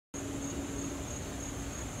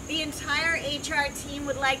The entire HR team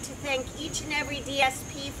would like to thank each and every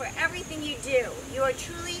DSP for everything you do. You are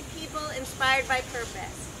truly people inspired by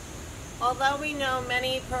purpose. Although we know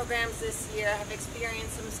many programs this year have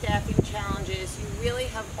experienced some staffing challenges, you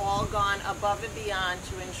really have all gone above and beyond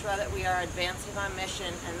to ensure that we are advancing our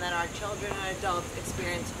mission and that our children and adults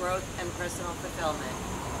experience growth and personal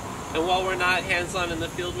fulfillment. And while we're not hands-on in the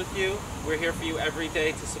field with you, we're here for you every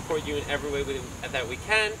day to support you in every way that we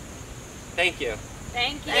can. Thank you.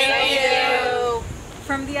 Thank you. Thank you.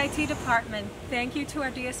 From the IT department, thank you to our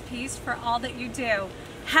DSPs for all that you do.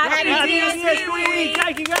 Happy DSP Week!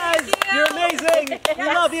 Thank you guys! You're amazing! We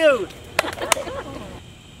love you!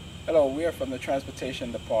 Hello, we are from the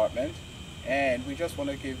Transportation Department, and we just want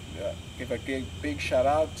to give a big shout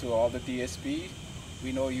out to all the DSPs.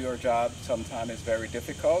 We know your job sometimes is very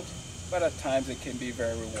difficult, but at times it can be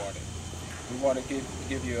very rewarding. We want to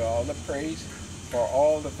give you all the praise for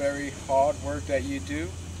all the very hard work that you do,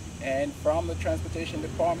 and from the Transportation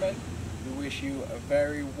Department, we wish you a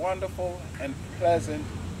very wonderful and pleasant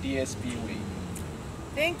DSP week.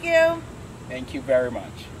 Thank you. Thank you very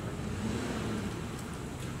much.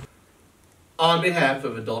 On behalf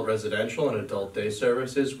of Adult Residential and Adult Day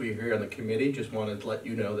Services, we here on the committee just wanted to let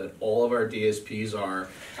you know that all of our DSPs are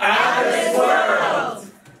out of this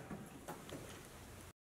world!